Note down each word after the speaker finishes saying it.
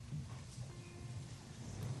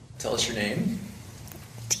Tell us your name.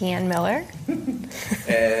 Deanne Miller.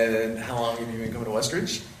 And how long have you been coming to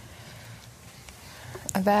Westridge?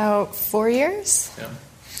 About 4 years. Yeah.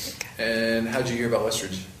 And how'd you hear about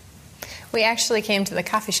Westridge? We actually came to the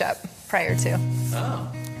coffee shop prior to.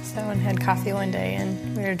 Oh. Someone had coffee one day,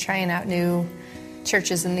 and we were trying out new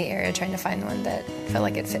churches in the area, trying to find one that felt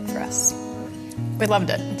like it fit for us. We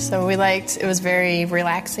loved it. So it was very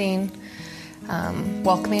relaxing,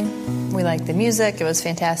 welcoming. We liked the music. It was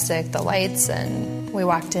fantastic, the lights, and we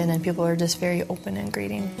walked in and people were just very open and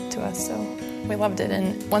greeting to us. So we loved it.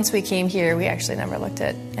 And once we came here, we actually never looked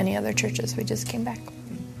at any other churches. We just came back.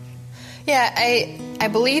 Yeah, I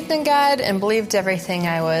believed in God and believed everything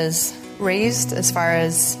I was raised as far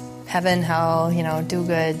as heaven, hell, do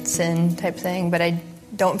good, sin type thing. But I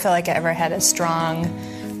don't feel like I ever had a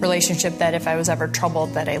strong relationship that if I was ever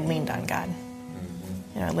troubled that I leaned on God.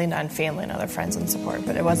 I leaned on family and other friends and support.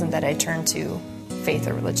 But it wasn't that I turned to faith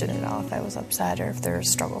or religion at all if I was upset or if there were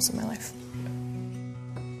struggles in my life.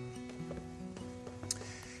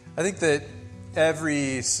 I think that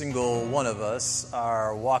every single one of us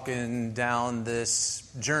are walking down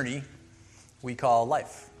this journey we call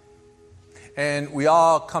life. And we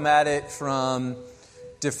all come at it from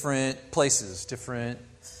different places, different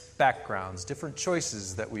backgrounds, different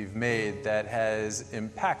choices that we've made that has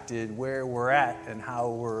impacted where we're at and how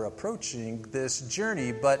we're approaching this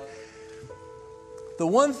journey. But the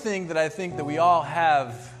one thing that I think that we all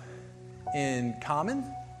have in common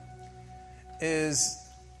is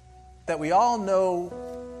that we all know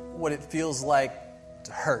what it feels like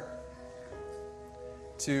to hurt,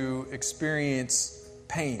 to experience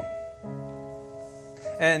pain.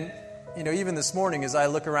 And, even this morning as I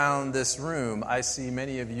look around this room, I see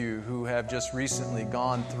many of you who have just recently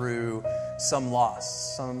gone through some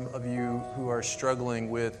loss, some of you who are struggling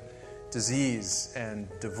with disease and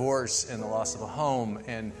divorce and the loss of a home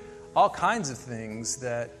and all kinds of things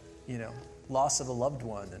that, loss of a loved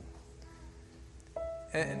one.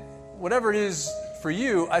 And whatever it is for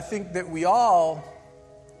you, I think that we all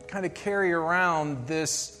kind of carry around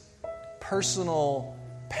this personal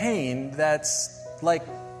pain that's like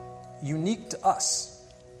unique to us.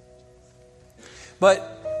 But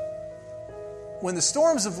when the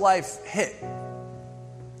storms of life hit,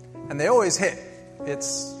 and they always hit,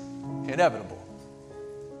 it's inevitable.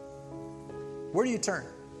 Where do you turn?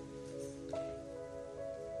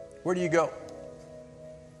 Where do you go?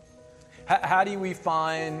 How do we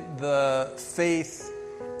find the faith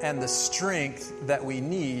and the strength that we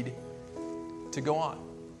need to go on?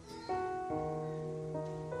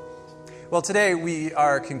 Well, today we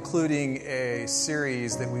are concluding a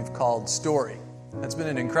series that we've called Story. It's been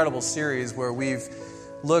an incredible series where we've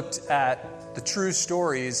looked at the true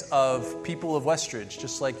stories of people of Westridge,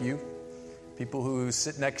 just like you, people who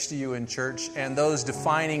sit next to you in church, and those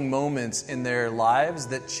defining moments in their lives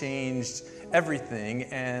that changed everything.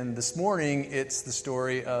 And this morning, it's the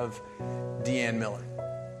story of Deanne Miller.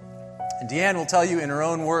 And Deanne will tell you in her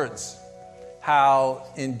own words how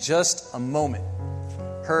in just a moment,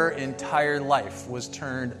 her entire life was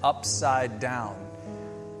turned upside down,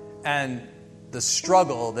 and the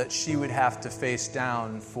struggle that she would have to face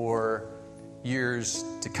down for years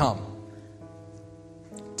to come.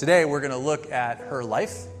 Today, we're going to look at her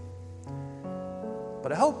life,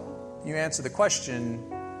 but I hope you answer the question,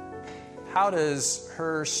 how does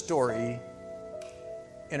her story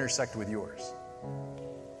intersect with yours?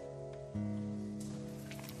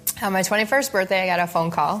 On my 21st birthday, I got a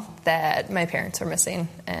phone call that my parents were missing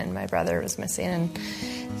and my brother was missing. And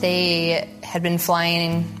they had been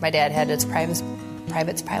flying. My dad had his private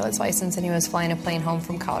pilot's license, and he was flying a plane home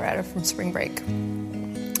from Colorado from spring break.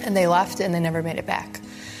 And they left, and they never made it back.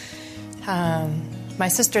 My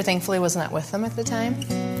sister, thankfully, was not with them at the time,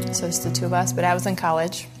 so it's the two of us. But I was in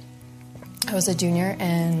college. I was a junior,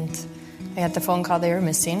 and I got the phone call they were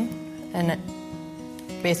missing. And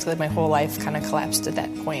basically my whole life kind of collapsed at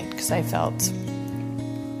that point because I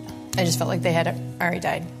just felt like they had already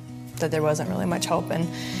died, that there wasn't really much hope. And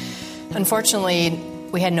unfortunately,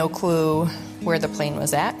 we had no clue where the plane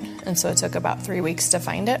was at, and so it took about 3 weeks to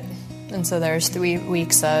find it. And so there's 3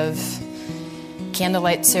 weeks of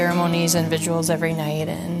candlelight ceremonies and vigils every night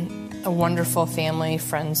and a wonderful family,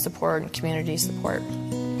 friend support, and community support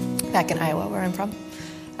back in Iowa, where I'm from.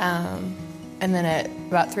 And then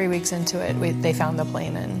about 3 weeks into it, they found the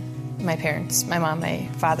plane, and my parents, my mom, my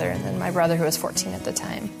father, and then my brother, who was 14 at the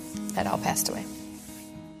time, had all passed away.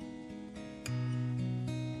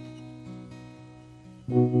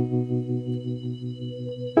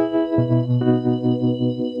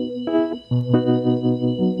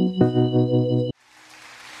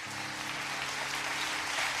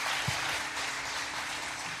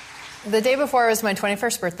 The day before was my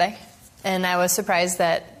 21st birthday, and I was surprised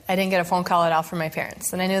that I didn't get a phone call at all from my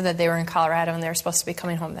parents. And I knew that they were in Colorado and they were supposed to be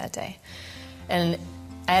coming home that day. And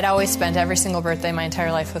I had always spent every single birthday my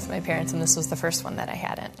entire life with my parents, and this was the first one that I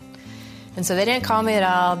hadn't. And so they didn't call me at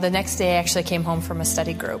all. The next day I actually came home from a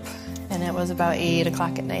study group, and it was about 8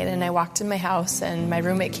 o'clock at night. And I walked in my house, and my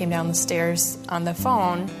roommate came down the stairs on the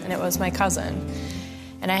phone, and it was my cousin.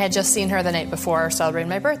 And I had just seen her the night before celebrating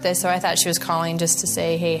my birthday, so I thought she was calling just to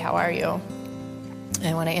say, hey, how are you?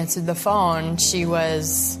 And when I answered the phone, she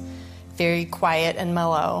was very quiet and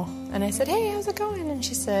mellow. And I said, hey, how's it going? And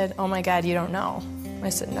she said, oh my God, you don't know. I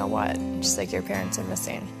said, no, what? And she's like, your parents are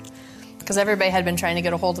missing. Because everybody had been trying to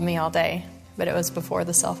get a hold of me all day, but it was before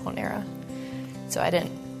the cell phone era. So I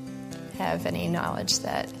didn't have any knowledge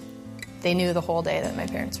that they knew the whole day that my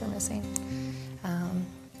parents were missing.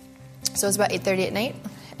 So it was about 8:30 at night,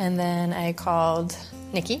 and then I called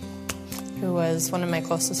Nikki, who was one of my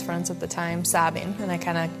closest friends at the time, sobbing, and I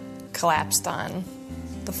kind of collapsed on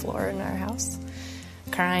the floor in our house,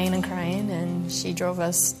 crying and crying, and she drove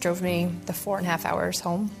me the 4.5 hours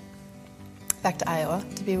home back to Iowa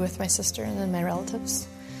to be with my sister and then my relatives.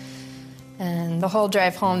 And the whole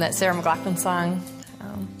drive home, that Sarah McLachlan song,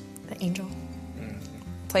 The Angel,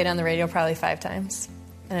 played on the radio probably 5 times,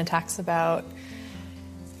 and it talks about,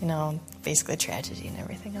 basically tragedy and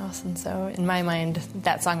everything else. And so in my mind,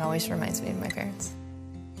 that song always reminds me of my parents.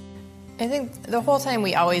 I think the whole time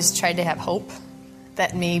we always tried to have hope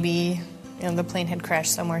that maybe, the plane had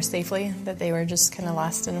crashed somewhere safely, that they were just kind of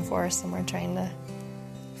lost in a forest somewhere trying to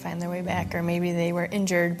find their way back, or maybe they were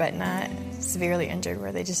injured but not severely injured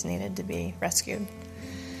where they just needed to be rescued.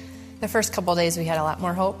 The first couple of days we had a lot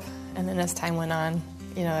more hope, and then as time went on,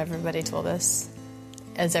 everybody told us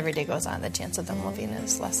as every day goes on, the chance of them living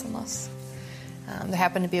is less and less. There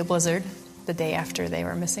happened to be a blizzard the day after they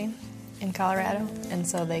were missing in Colorado, and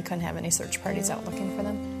so they couldn't have any search parties out looking for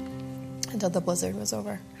them until the blizzard was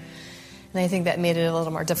over. And I think that made it a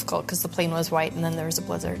little more difficult because the plane was white and then there was a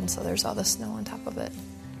blizzard, and so there's all the snow on top of it.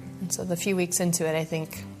 And so the few weeks into it, I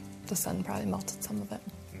think the sun probably melted some of it.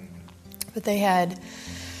 But they had,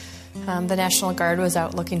 the National Guard was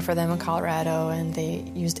out looking for them in Colorado, and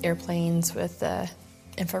they used airplanes with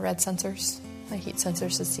infrared sensors, the heat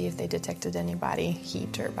sensors, to see if they detected any body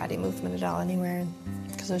heat or body movement at all anywhere,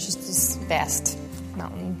 because it was just this vast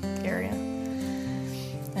mountain area.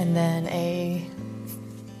 And then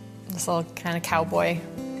this little kind of cowboy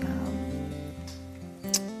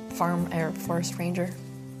forest ranger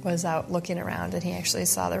was out looking around, and he actually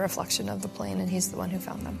saw the reflection of the plane, and he's the one who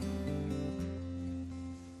found them.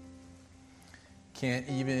 Can't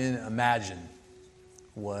even imagine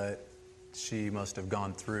what she must have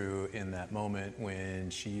gone through in that moment when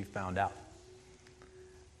she found out.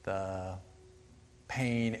 The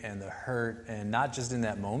pain and the hurt, and not just in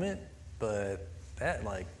that moment, but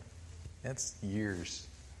that's years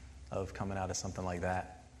of coming out of something like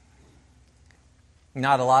that.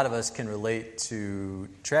 Not a lot of us can relate to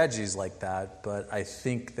tragedies like that, but I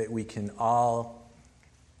think that we can all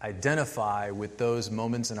identify with those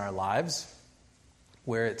moments in our lives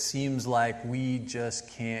where it seems like we just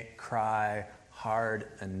can't cry hard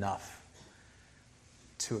enough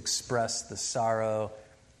to express the sorrow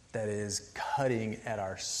that is cutting at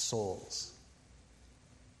our souls.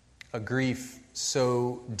 A grief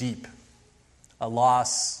so deep, a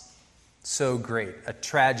loss so great, a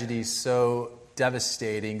tragedy so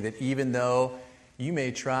devastating that even though you may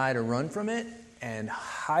try to run from it and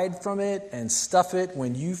hide from it and stuff it,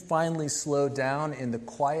 when you finally slow down in the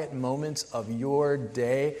quiet moments of your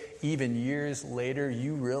day, even years later,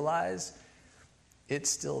 you realize it's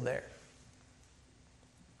still there.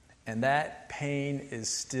 And that pain is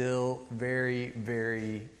still very,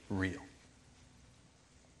 very real.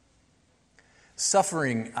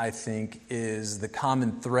 Suffering, I think, is the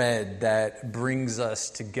common thread that brings us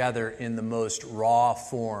together in the most raw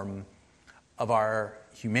form of our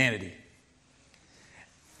humanity.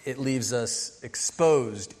 It leaves us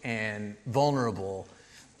exposed and vulnerable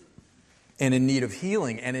and in need of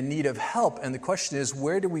healing and in need of help. And the question is,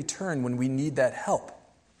 where do we turn when we need that help?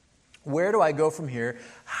 Where do I go from here?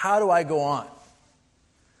 How do I go on?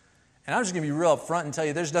 And I'm just going to be real up front and tell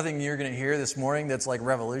you there's nothing you're going to hear this morning that's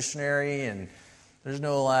revolutionary, and there's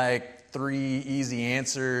no 3 easy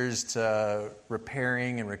answers to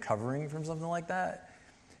repairing and recovering from something like that.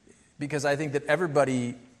 Because I think that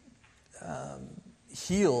everybody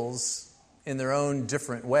heals in their own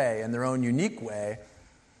different way, in their own unique way.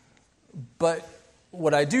 But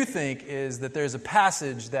what I do think is that there's a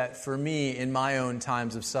passage that for me, in my own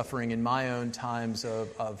times of suffering, in my own times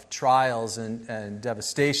of trials and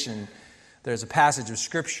devastation, there's a passage of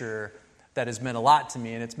Scripture that has meant a lot to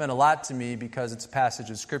me. And it's meant a lot to me because it's a passage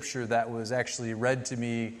of Scripture that was actually read to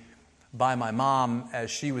me by my mom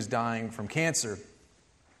as she was dying from cancer.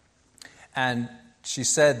 And she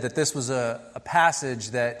said that this was a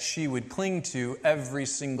passage that she would cling to every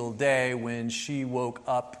single day when she woke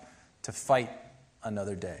up to fight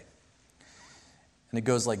another day. And it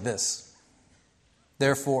goes like this.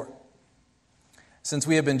 Therefore, since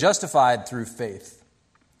we have been justified through faith,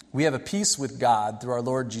 we have a peace with God through our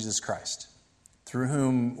Lord Jesus Christ, through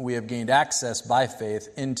whom we have gained access by faith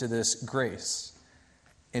into this grace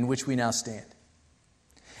in which we now stand.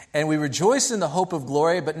 And we rejoice in the hope of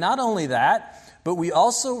glory, but not only that, but we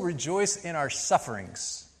also rejoice in our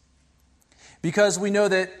sufferings, because we know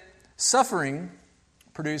that suffering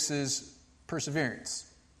produces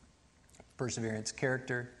perseverance. Perseverance,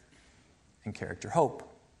 character, and character, hope.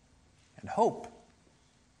 And hope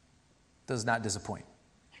does not disappoint,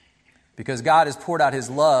 because God has poured out His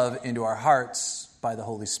love into our hearts by the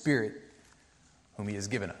Holy Spirit, whom He has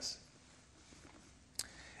given us.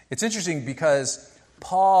 It's interesting because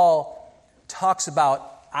Paul talks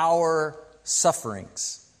about our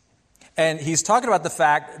sufferings. And he's talking about the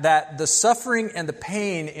fact that the suffering and the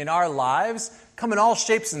pain in our lives come in all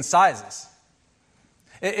shapes and sizes.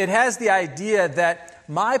 It has the idea that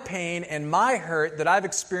my pain and my hurt that I've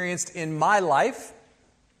experienced in my life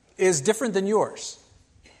is different than yours.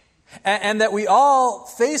 And that we all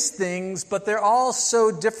face things, but they're all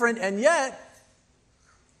so different, and yet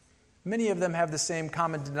many of them have the same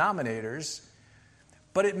common denominators,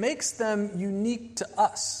 but it makes them unique to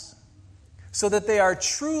us, so that they are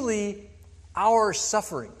truly our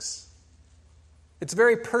sufferings. It's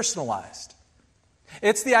very personalized.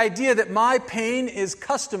 It's the idea that my pain is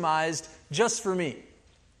customized just for me.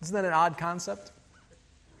 Isn't that an odd concept?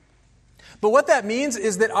 But what that means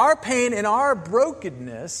is that our pain and our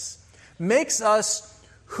brokenness makes us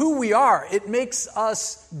who we are. It makes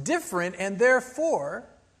us different, and therefore,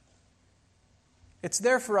 it's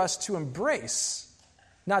there for us to embrace,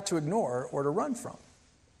 not to ignore or to run from.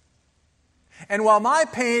 And while my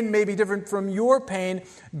pain may be different from your pain,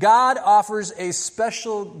 God offers a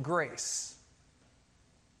special grace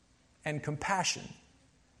and compassion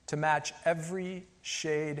to match every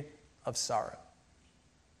shade of sorrow.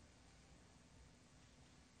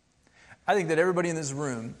 I think that everybody in this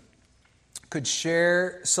room could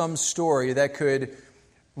share some story that could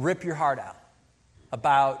rip your heart out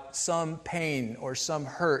about some pain or some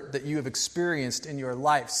hurt that you have experienced in your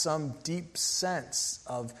life, some deep sense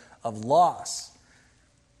of loss.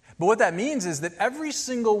 But what that means is that every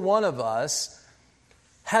single one of us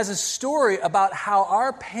has a story about how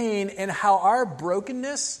our pain and how our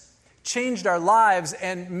brokenness changed our lives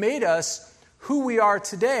and made us who we are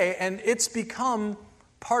today, and it's become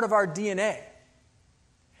part of our DNA.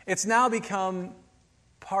 It's now become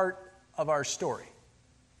part of our story.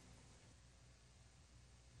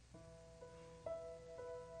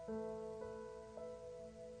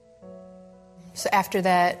 So after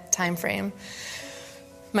that time frame,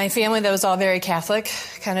 my family that was all very Catholic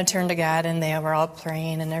kind of turned to God, and they were all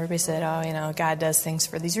praying, and everybody said, God does things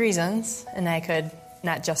for these reasons. And I could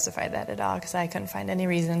not justify that at all, because I couldn't find any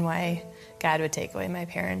reason why God would take away my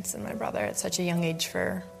parents and my brother at such a young age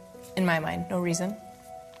in my mind, no reason.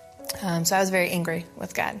 So I was very angry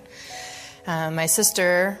with God. My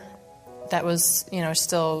sister that was,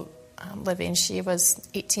 still living, she was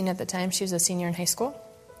 18 at the time. She was a senior in high school.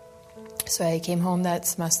 So I came home that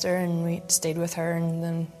semester, and we stayed with her, and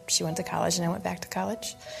then she went to college, and I went back to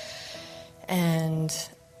college. And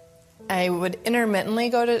I would intermittently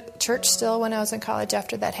go to church still when I was in college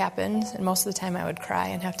after that happened, and most of the time I would cry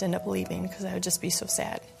and have to end up leaving because I would just be so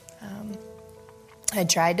sad. I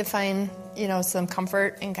tried to find, some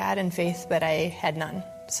comfort in God and faith, but I had none.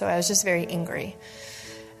 So I was just very angry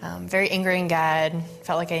in God.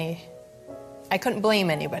 Felt like I couldn't blame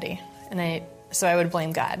anybody, so I would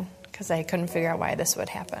blame God because I couldn't figure out why this would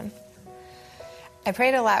happen. I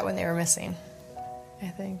prayed a lot when they were missing. I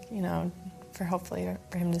think,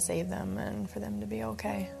 for Him to save them and for them to be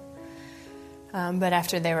okay. But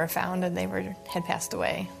after they were found and had passed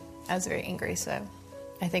away, I was very angry. So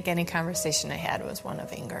I think any conversation I had was one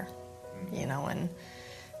of anger, and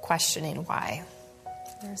questioning why.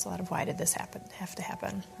 There's a lot of why did this have to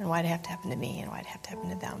happen, and why did it have to happen to me, and why did it have to happen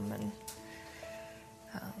to them, and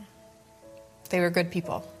they were good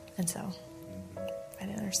people, and so I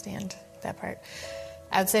didn't understand that part.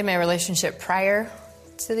 I would say my relationship prior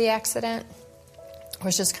to the accident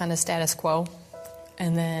was just kind of status quo,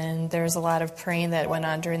 and then there was a lot of praying that went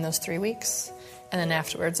on during those 3 weeks, and then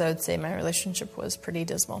afterwards I would say my relationship was pretty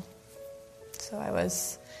dismal. So I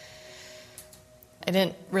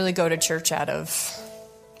didn't really go to church out of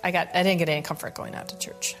I didn't get any comfort going out to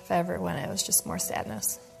church. If I ever went, it was just more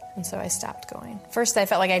sadness. And so I stopped going. First, I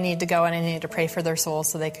felt like I needed to go and I needed to pray for their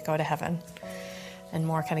souls so they could go to heaven. And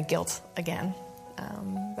more kind of guilt again.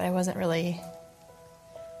 But I wasn't really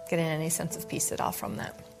getting any sense of peace at all from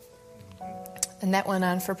that. And that went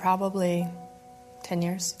on for probably 10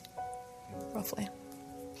 years, roughly.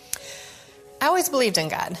 I always believed in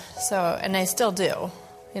God, and I still do.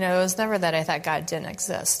 It was never that I thought God didn't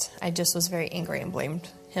exist. I just was very angry and blamed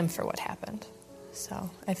him for what happened. So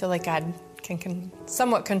I feel like God can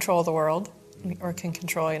somewhat control the world, or can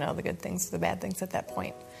control, the good things, the bad things at that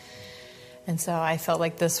point. And so I felt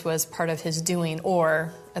like this was part of his doing,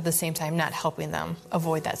 or at the same time not helping them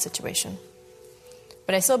avoid that situation.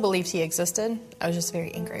 But I still believed he existed. I was just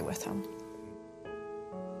very angry with him.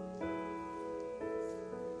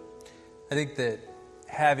 I think that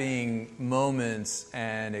having moments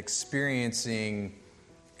and experiencing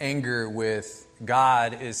anger with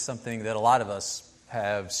God is something that a lot of us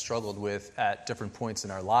have struggled with at different points in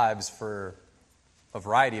our lives for a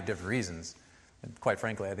variety of different reasons. And quite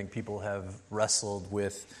frankly, I think people have wrestled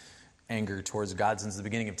with anger towards God since the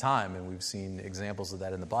beginning of time, and we've seen examples of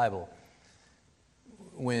that in the Bible.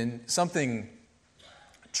 When something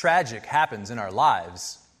tragic happens in our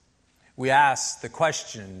lives, we ask the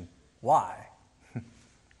question, why?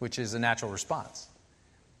 Which is a natural response.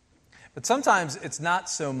 But sometimes it's not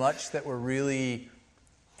so much that we're really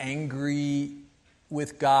angry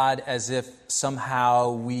with God as if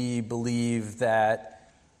somehow we believe that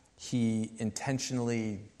he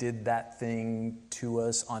intentionally did that thing to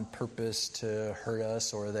us on purpose to hurt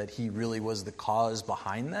us, or that he really was the cause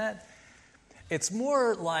behind that. It's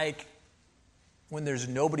more like when there's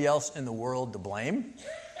nobody else in the world to blame,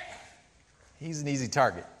 he's an easy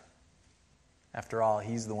target. After all,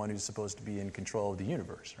 he's the one who's supposed to be in control of the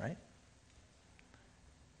universe, right?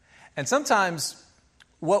 And sometimes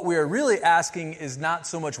what we're really asking is not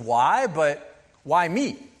so much why, but why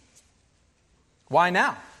me? Why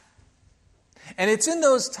now? And it's in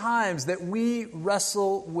those times that we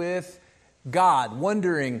wrestle with God,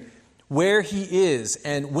 wondering where he is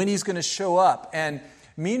and when he's going to show up. And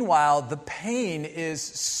meanwhile, the pain is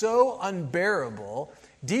so unbearable.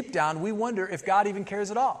 Deep down, we wonder if God even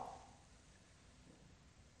cares at all.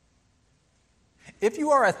 If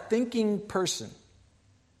you are a thinking person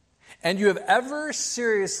and you have ever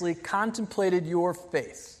seriously contemplated your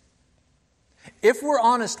faith, if we're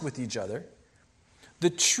honest with each other, the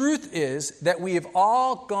truth is that we have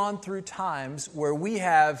all gone through times where we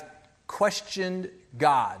have questioned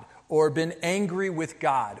God, or been angry with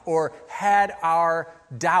God, or had our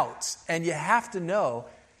doubts. And you have to know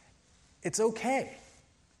it's okay.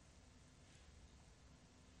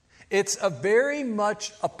 It's a very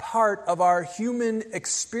much a part of our human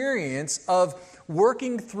experience of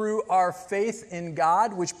working through our faith in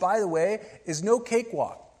God, which, by the way, is no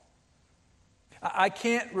cakewalk. I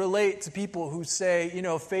can't relate to people who say,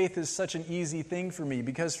 faith is such an easy thing for me,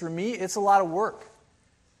 because for me, it's a lot of work.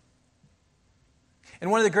 And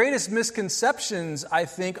one of the greatest misconceptions, I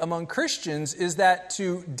think, among Christians is that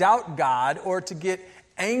to doubt God or to get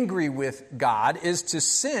angry with God is to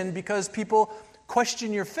sin because people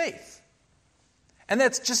question your faith. And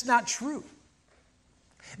that's just not true.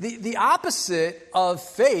 The opposite of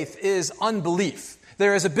faith is unbelief.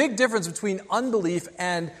 There is a big difference between unbelief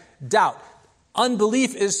and doubt.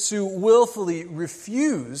 Unbelief is to willfully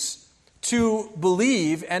refuse to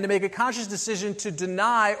believe and to make a conscious decision to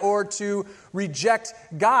deny or to reject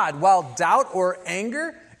God, while doubt or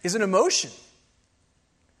anger is an emotion.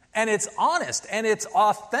 And it's honest and it's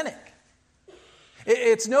authentic.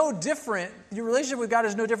 It's no different. Your relationship with God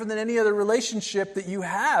is no different than any other relationship that you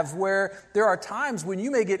have, where there are times when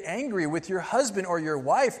you may get angry with your husband or your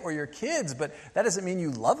wife or your kids, but that doesn't mean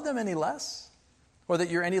you love them any less or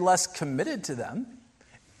that you're any less committed to them.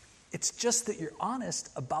 It's just that you're honest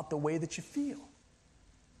about the way that you feel.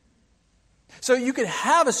 So you can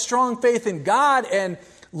have a strong faith in God and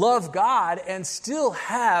love God and still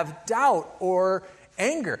have doubt or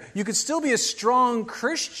anger. You could still be a strong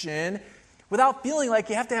Christian without feeling like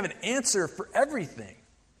you have to have an answer for everything,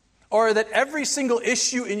 or that every single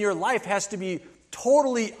issue in your life has to be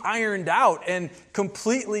totally ironed out and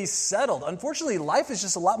completely settled. Unfortunately, life is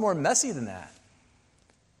just a lot more messy than that.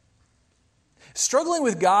 Struggling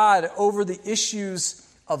with God over the issues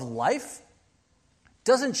of life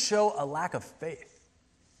doesn't show a lack of faith.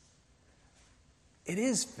 It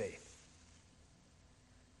is faith.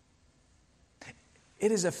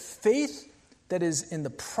 It is a faith that is in the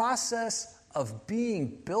process of being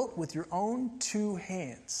built with your own two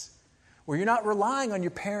hands, where you're not relying on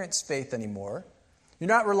your parents' faith anymore. You're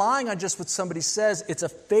not relying on just what somebody says. It's a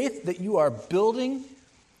faith that you are building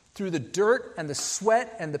through the dirt and the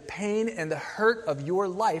sweat and the pain and the hurt of your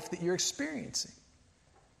life that you're experiencing.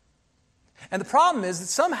 And the problem is that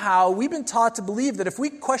somehow we've been taught to believe that if we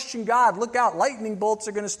question God, look out, lightning bolts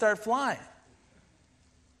are going to start flying.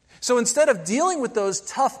 So instead of dealing with those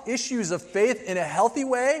tough issues of faith in a healthy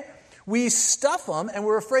way, we stuff them and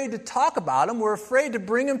we're afraid to talk about them. We're afraid to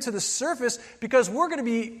bring them to the surface because we're going to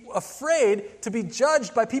be afraid to be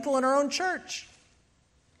judged by people in our own church.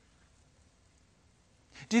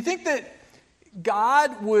 Do you think that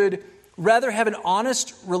God would rather have an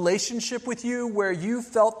honest relationship with you where you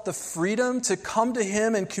felt the freedom to come to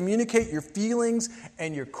Him and communicate your feelings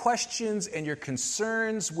and your questions and your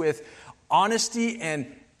concerns with honesty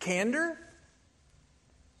and candor?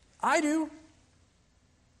 I do.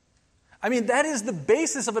 I mean, that is the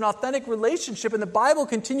basis of an authentic relationship, and the Bible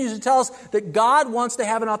continues to tell us that God wants to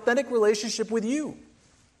have an authentic relationship with you.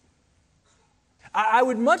 I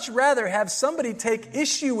would much rather have somebody take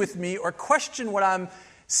issue with me or question what I'm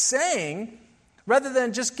saying rather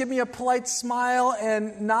than just give me a polite smile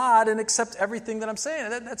and nod and accept everything that I'm saying.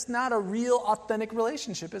 That's not a real authentic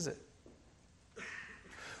relationship, is it?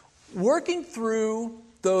 Working through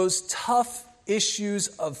those tough issues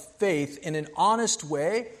of faith in an honest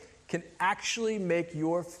way can actually make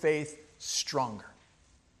your faith stronger.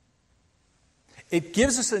 It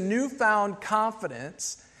gives us a newfound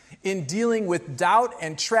confidence in dealing with doubt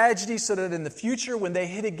and tragedy so that in the future, when they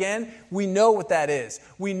hit again, we know what that is.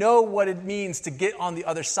 We know what it means to get on the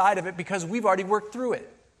other side of it because we've already worked through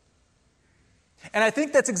it. And I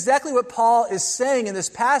think that's exactly what Paul is saying in this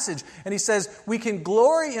passage. And he says, we can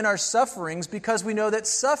glory in our sufferings because we know that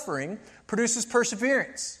suffering produces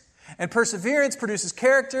perseverance. And perseverance produces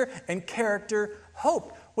character, and character,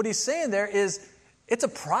 hope. What he's saying there is, it's a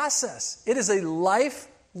process. It is a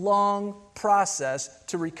lifelong process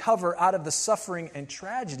to recover out of the suffering and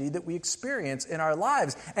tragedy that we experience in our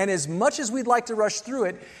lives. And as much as we'd like to rush through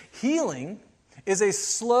it, healing is a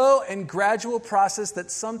slow and gradual process that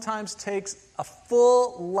sometimes takes a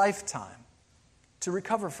full lifetime to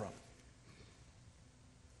recover from.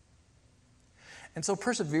 And so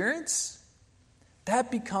perseverance, that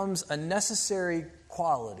becomes a necessary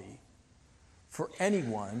quality for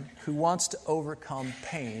anyone who wants to overcome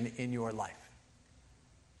pain in your life.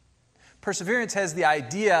 Perseverance has the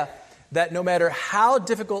idea that no matter how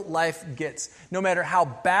difficult life gets, no matter how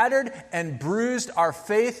battered and bruised our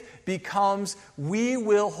faith becomes, we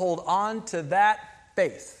will hold on to that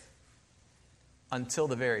faith until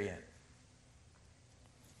the very end.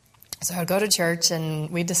 So I would go to church, and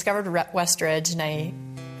we discovered Westridge, and I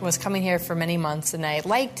was coming here for many months, and I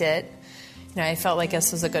liked it. You know, I felt like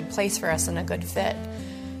this was a good place for us and a good fit.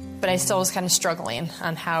 But I still was kind of struggling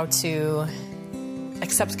on how to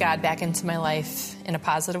accept God back into my life in a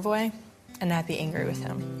positive way and not be angry with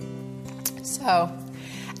Him. So I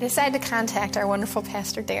decided to contact our wonderful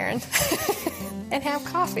Pastor Darren and have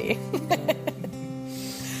coffee.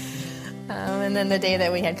 And then the day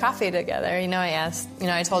that we had coffee together, I asked,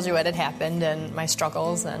 I told you what had happened and my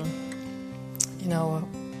struggles, and,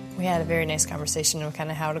 we had a very nice conversation of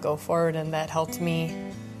kind of how to go forward, and that helped me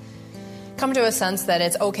come to a sense that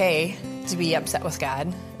it's okay to be upset with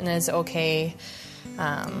God, and it's okay,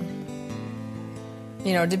 to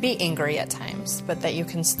be angry at times, but that you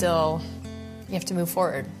have to move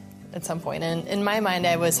forward at some point. And in my mind,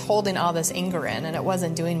 I was holding all this anger in, and it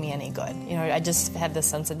wasn't doing me any good. I just had this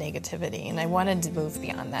sense of negativity, and I wanted to move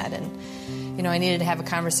beyond that. And, I needed to have a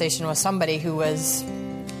conversation with somebody who was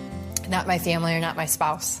not my family or not my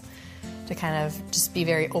spouse to kind of just be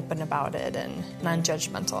very open about it and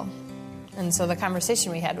non-judgmental. And so the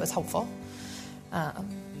conversation we had was helpful. I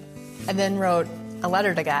then wrote a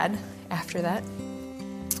letter to God after that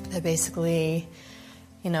basically,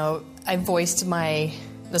 I voiced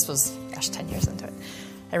this was, 10 years into it.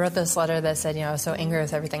 I wrote this letter that said, I was so angry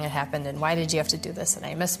with everything that happened, and why did you have to do this? And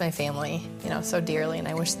I miss my family, so dearly, and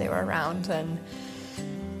I wish they were around. And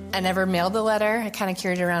I never mailed the letter. I kind of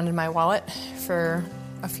carried it around in my wallet for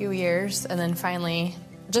a few years, and then finally,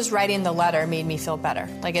 just writing the letter made me feel better.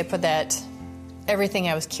 Like, it put everything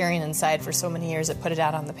I was carrying inside for so many years, it put it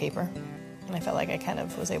out on the paper. And I felt like I kind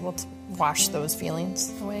of was able to wash those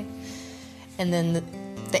feelings away. And then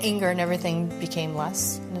the anger and everything became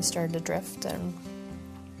less, and it started to drift, and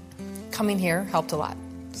coming here helped a lot.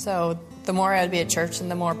 So the more I would be at church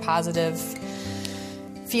and the more positive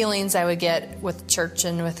feelings I would get with church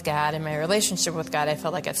and with God and my relationship with God, I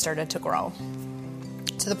felt like it started to grow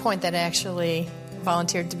to the point that I actually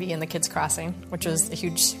volunteered to be in the Kids Crossing, which was a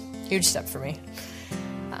huge, huge step for me.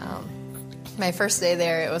 My first day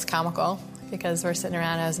there, it was comical because we're sitting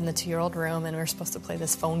around, I was in the 2-year-old room, and we were supposed to play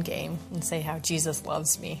this phone game and say how Jesus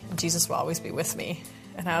loves me and Jesus will always be with me.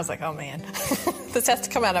 And I was like, oh man, this has to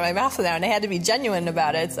come out of my mouth now. And I had to be genuine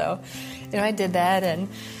about it. So, I did that and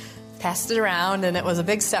passed it around. And it was a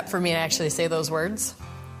big step for me to actually say those words.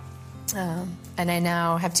 And I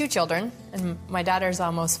now have 2 children. And my daughter's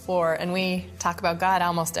almost 4. And we talk about God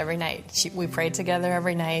almost every night. We prayed together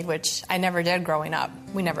every night, which I never did growing up.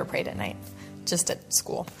 We never prayed at night, just at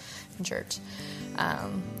school and church.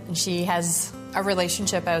 And she has a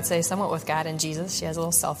relationship, I would say, somewhat with God and Jesus. She has a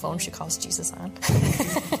little cell phone she calls Jesus on.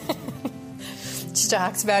 She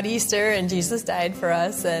talks about Easter and Jesus died for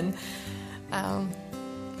us. And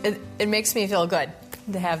it makes me feel good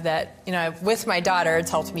to have that. With my daughter,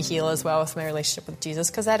 it's helped me heal as well with my relationship with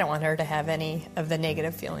Jesus, because I don't want her to have any of the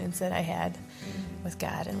negative feelings that I had with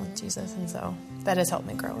God and with Jesus. And so that has helped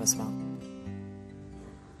me grow as well.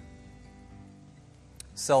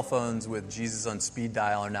 Cell phones with Jesus on speed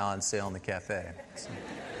dial are now on sale in the cafe.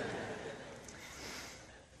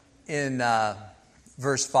 In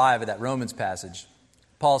verse 5 of that Romans passage,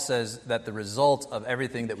 Paul says that the result of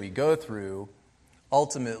everything that we go through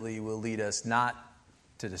ultimately will lead us not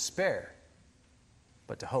to despair,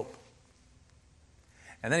 but to hope.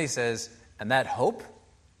 And then he says, and that hope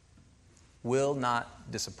will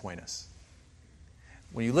not disappoint us.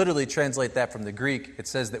 When you literally translate that from the Greek, it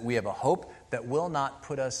says that we have a hope that will not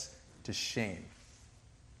put us to shame.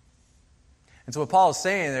 And so what Paul is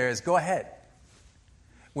saying there is, go ahead.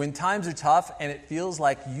 When times are tough and it feels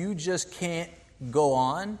like you just can't go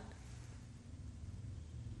on,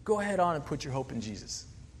 go ahead on and put your hope in Jesus.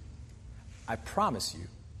 I promise you,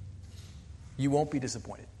 you won't be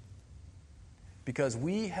disappointed. Because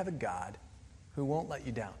we have a God who won't let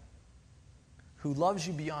you down, who loves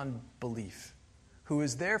you beyond belief, who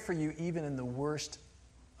is there for you even in the worst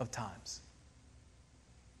of times.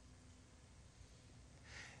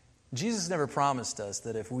 Jesus never promised us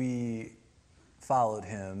that if we followed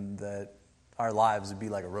him, that our lives would be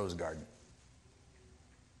like a rose garden.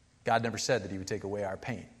 God never said that he would take away our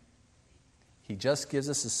pain. He just gives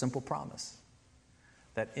us a simple promise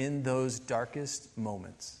that in those darkest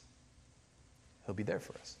moments, he'll be there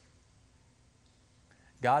for us.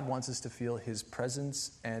 God wants us to feel his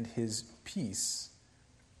presence and his peace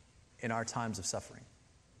in our times of suffering.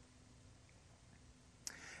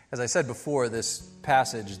 As I said before, this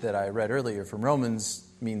passage that I read earlier from Romans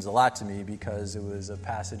means a lot to me because it was a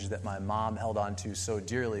passage that my mom held on to so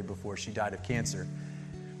dearly before she died of cancer.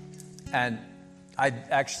 And I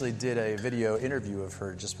actually did a video interview of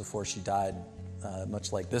her just before she died,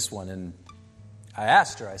 much like this one. And I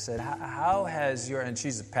asked her, I said, how has your, and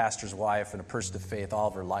she's a pastor's wife and a person of faith all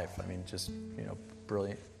of her life. I mean, just,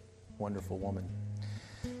 brilliant, wonderful woman.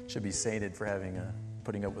 Should be sainted for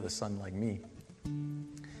putting up with a son like me.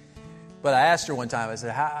 But I asked her one time, I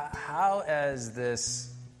said, how has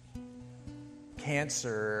this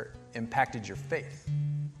cancer impacted your faith?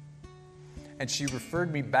 And she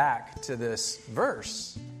referred me back to this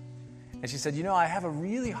verse. And she said, I have a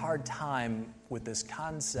really hard time with this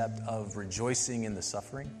concept of rejoicing in the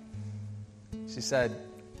suffering. She said,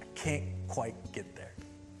 I can't quite get there.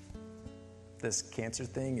 This cancer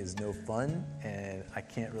thing is no fun, and I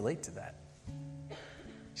can't relate to that.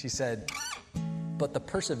 She said, but the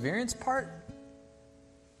perseverance part,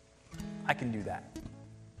 I can do that.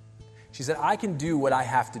 She said, I can do what I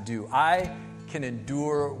have to do. I can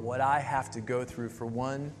endure what I have to go through for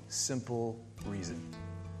one simple reason.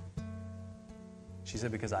 She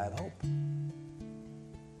said, because I have hope.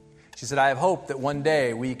 She said, I have hope that one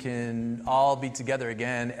day we can all be together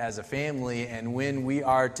again as a family, and when we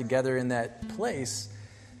are together in that place,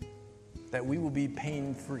 that we will be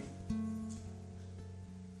pain-free.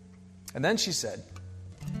 And then she said,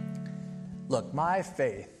 look, my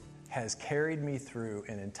faith has carried me through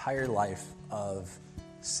an entire life of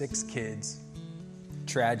 6 kids,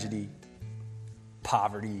 tragedy,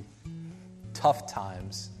 poverty, tough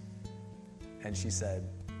times. And she said,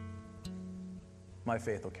 my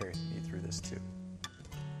faith will carry me through this too.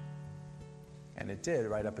 And it did,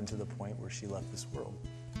 right up until the point where she left this world.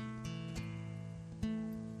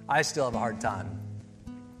 I still have a hard time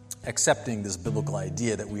accepting this biblical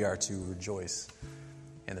idea that we are to rejoice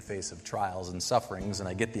in the face of trials and sufferings, and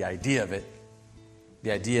I get the idea of it.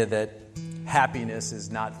 The idea that happiness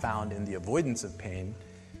is not found in the avoidance of pain,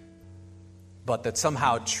 but that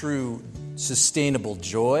somehow true, sustainable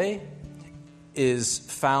joy is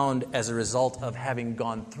found as a result of having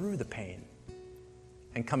gone through the pain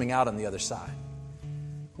and coming out on the other side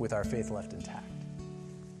with our faith left intact.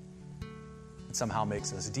 It somehow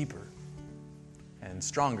makes us deeper and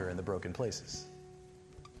stronger in the broken places.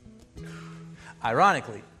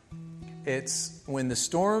 Ironically, it's when the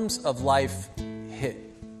storms of life hit,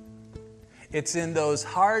 It's in those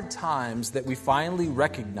hard times that we finally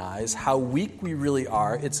recognize how weak we really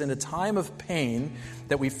are. It's in a time of pain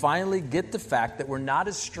that we finally get the fact that we're not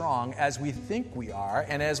as strong as we think we are.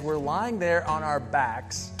 And as we're lying there on our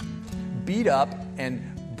backs, beat up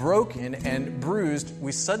and broken and bruised,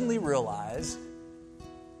 we suddenly realize,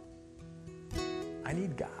 I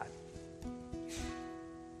need God.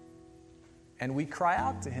 And we cry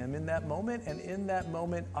out to him in that moment, and in that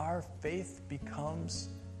moment, our faith becomes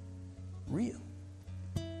real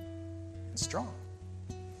and strong.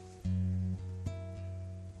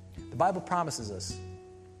 The Bible promises us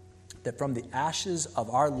that from the ashes of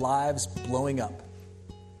our lives blowing up,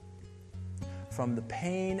 from the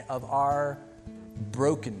pain of our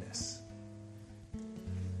brokenness,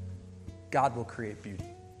 God will create beauty.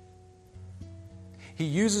 He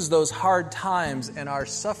uses those hard times and our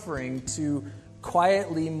suffering to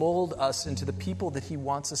quietly mold us into the people that he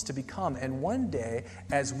wants us to become. And one day,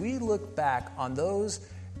 as we look back on those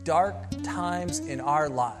dark times in our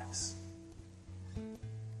lives,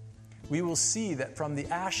 we will see that from the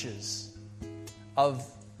ashes of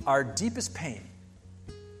our deepest pain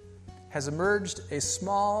has emerged a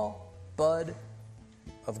small bud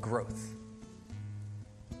of growth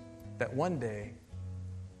that one day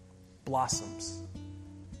blossoms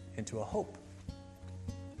into a hope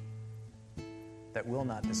that will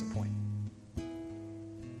not disappoint.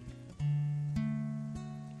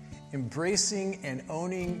 Embracing and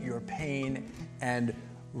owning your pain and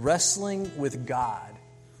wrestling with God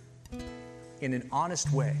in an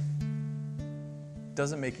honest way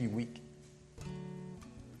doesn't make you weak.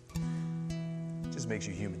 It just makes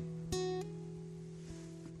you human.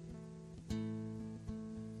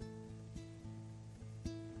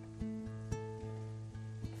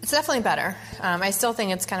 It's definitely better. I still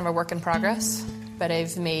think it's kind of a work in progress, but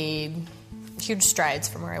I've made huge strides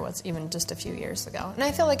from where I was even just a few years ago. And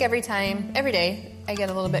I feel like every day, I get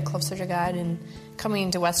a little bit closer to God, and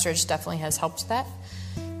coming to Westridge definitely has helped that.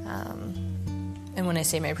 And when I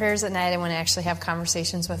say my prayers at night and when I actually have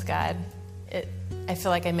conversations with God, I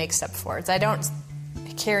feel like I make step forwards. I don't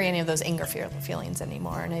carry any of those anger feelings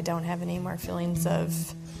anymore, and I don't have any more feelings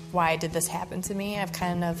of why did this happen to me. I've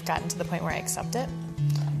kind of gotten to the point where I accept it,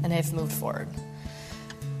 and I've moved forward.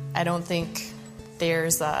 I don't think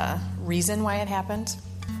there's a reason why it happened.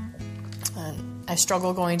 And I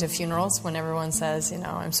struggle going to funerals when everyone says,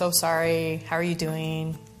 I'm so sorry, how are you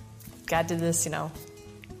doing? God did this,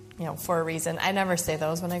 for a reason. I never say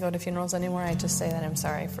those when I go to funerals anymore. I just say that I'm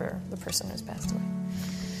sorry for the person who's passed away.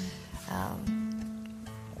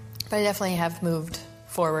 But I definitely have moved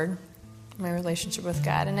forward in my relationship with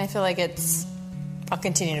God, and I feel like I'll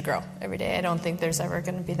continue to grow every day. I don't think there's ever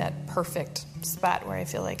going to be that perfect spot where I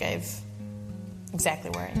feel like I've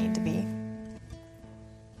exactly where I need to be.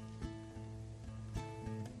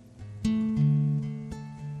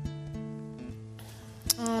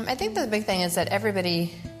 I think the big thing is that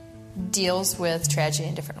everybody deals with tragedy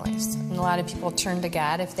in different ways. And a lot of people turn to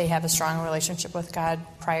God if they have a strong relationship with God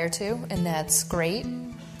prior to, and that's great.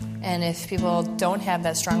 And if people don't have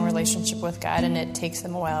that strong relationship with God and it takes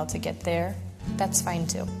them a while to get there, that's fine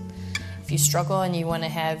too. If you struggle and you want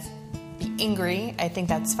to be angry, I think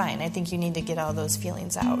that's fine. I think you need to get all those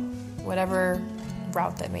feelings out, whatever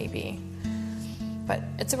route that may be. But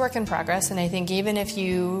it's a work in progress, and I think even if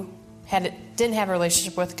you didn't have a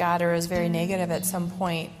relationship with God or was very negative at some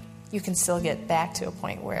point, you can still get back to a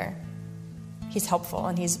point where He's helpful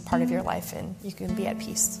and He's part of your life and you can be at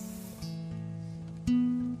peace.